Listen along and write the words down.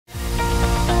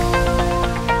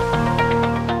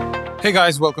Hey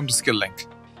guys, welcome to Skill-Lync.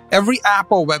 Every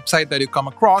app or website that you come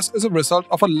across is a result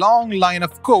of a long line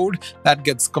of code that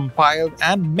gets compiled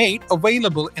and made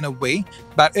available in a way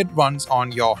that it runs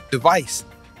on your device.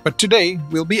 But today,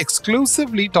 we'll be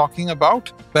exclusively talking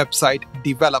about website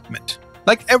development.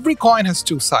 Like every coin has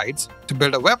two sides, to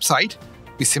build a website,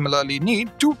 we similarly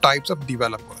need two types of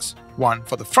developers. One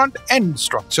for the front-end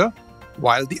structure,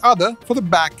 while the other for the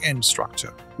back-end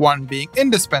structure, one being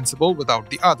indispensable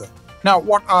without the other. Now,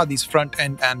 what are these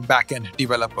front-end and back-end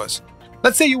developers?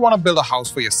 Let's say you want to build a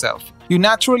house for yourself. You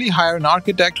naturally hire an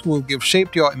architect who will give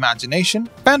shape to your imagination,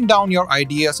 pen down your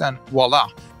ideas, and voila,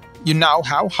 you now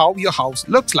have how your house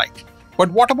looks like. But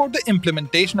what about the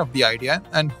implementation of the idea,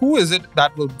 and who is it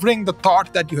that will bring the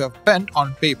thought that you have penned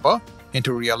on paper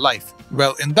into real life?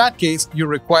 Well, in that case, you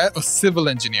require a civil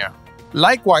engineer.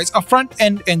 Likewise, a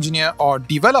front-end engineer or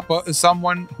developer is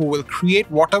someone who will create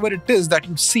whatever it is that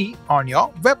you see on your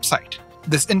website.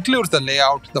 This includes the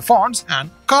layout, the fonts,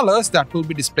 and colors that will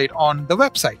be displayed on the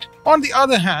website. On the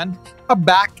other hand, a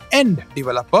back-end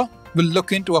developer will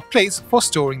look into a place for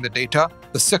storing the data,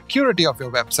 the security of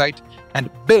your website, and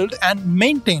build and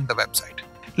maintain the website.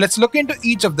 Let's look into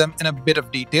each of them in a bit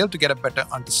of detail to get a better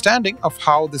understanding of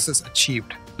how this is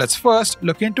achieved. Let's first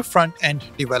look into front-end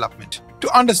development.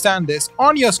 To understand this,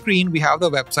 on your screen we have the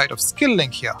website of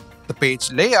Skill-Lync here. The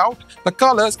page layout, the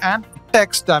colors, and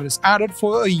text that is added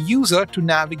for a user to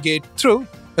navigate through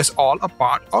is all a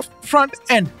part of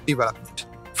front-end development.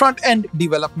 Front-end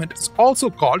development is also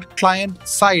called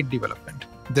client-side development.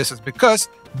 This is because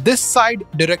this side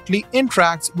directly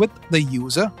interacts with the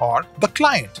user or the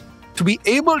client. To be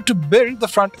able to build the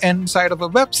front-end side of a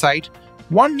website,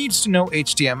 one needs to know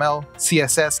HTML,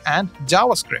 CSS, and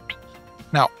JavaScript.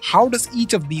 Now, how does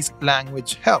each of these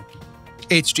languages help?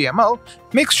 HTML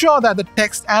makes sure that the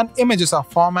text and images are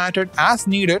formatted as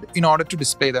needed in order to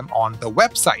display them on the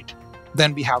website.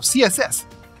 Then we have CSS.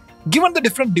 Given the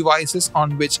different devices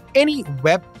on which any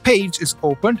web page is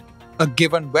opened, a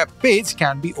given web page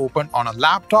can be opened on a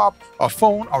laptop, a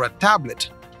phone, or a tablet.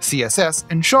 CSS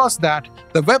ensures that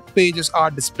the web pages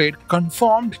are displayed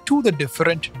conformed to the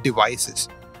different devices.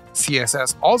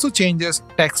 CSS also changes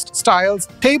text styles,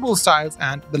 table styles,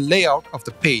 and the layout of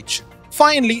the page.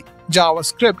 Finally,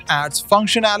 JavaScript adds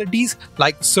functionalities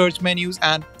like search menus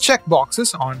and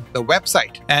checkboxes on the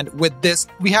website. And with this,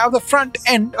 we have the front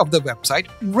end of the website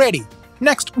ready.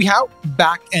 Next, we have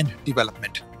back-end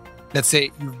development. Let's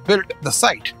say you've built the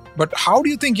site, but how do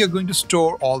you think you're going to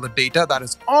store all the data that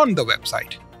is on the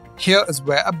website? Here is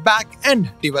where a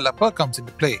back-end developer comes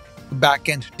into play. The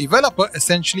back-end developer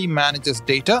essentially manages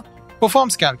data,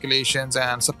 performs calculations,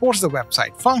 and supports the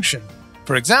website function.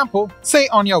 For example, say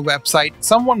on your website,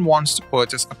 someone wants to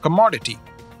purchase a commodity.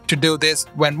 To do this,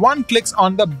 when one clicks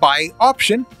on the Buy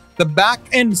option, the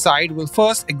back-end side will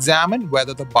first examine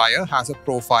whether the buyer has a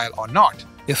profile or not.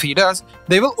 If he does,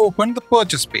 they will open the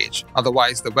purchase page.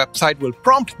 Otherwise, the website will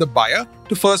prompt the buyer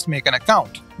to first make an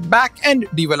account. Back-end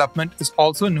development is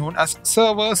also known as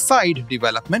server-side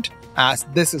development, as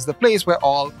this is the place where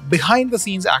all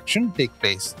behind-the-scenes action takes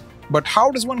place. But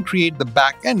how does one create the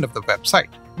back-end of the website?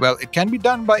 Well, it can be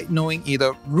done by knowing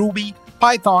either Ruby,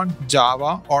 Python,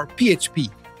 Java, or PHP.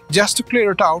 Just to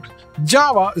clear it out,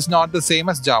 Java is not the same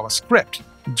as JavaScript.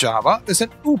 Java is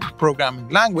an OOP programming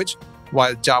language,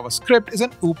 while JavaScript is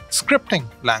an OOP scripting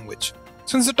language.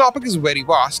 Since the topic is very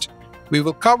vast, we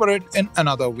will cover it in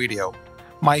another video.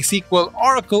 MySQL,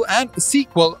 Oracle, and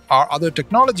SQL are other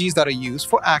technologies that are used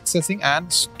for accessing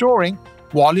and storing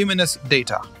voluminous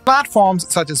data. Platforms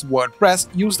such as WordPress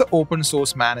use the open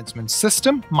source management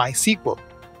system MySQL.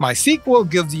 MySQL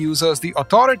gives users the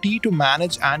authority to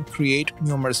manage and create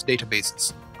numerous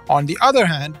databases. On the other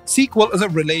hand, SQL is a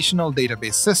relational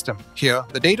database system. Here,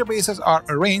 the databases are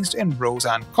arranged in rows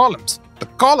and columns. The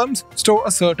columns store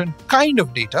a certain kind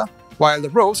of data, while the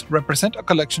rows represent a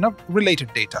collection of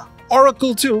related data.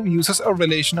 Oracle too uses a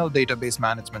relational database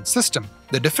management system.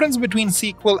 The difference between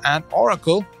SQL and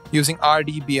Oracle using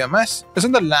RDBMS is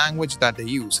in the language that they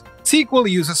use. SQL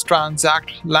uses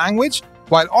Transact language,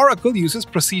 while Oracle uses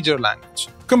procedure language.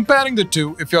 Comparing the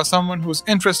two, if you're someone who's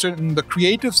interested in the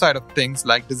creative side of things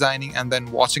like designing and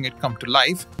then watching it come to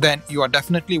life, then you are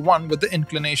definitely one with the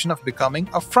inclination of becoming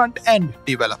a front-end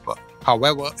developer.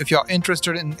 However, if you're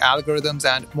interested in algorithms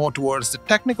and more towards the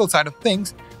technical side of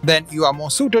things, then you are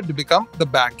more suited to become the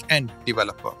back-end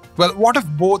developer. Well, what if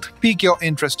both pique your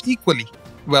interest equally?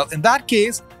 Well, in that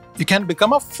case, you can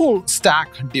become a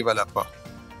full-stack developer.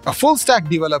 A full-stack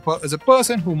developer is a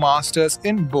person who masters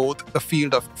in both the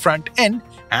field of front-end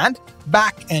and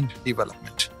back-end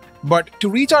development. But to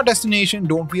reach our destination,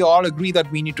 don't we all agree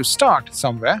that we need to start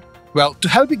somewhere? Well, to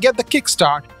help you get the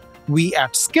kickstart, We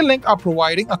at Skill-Lync are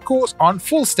providing a course on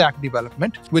full-stack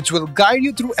development, which will guide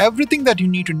you through everything that you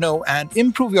need to know and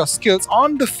improve your skills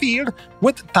on the field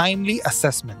with timely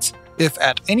assessments. If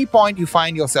at any point you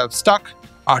find yourself stuck,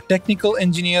 our technical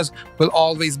engineers will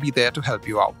always be there to help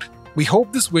you out. We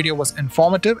hope this video was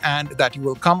informative and that you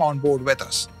will come on board with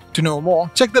us. To know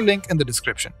more, check the link in the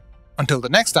description. Until the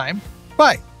next time,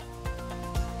 bye!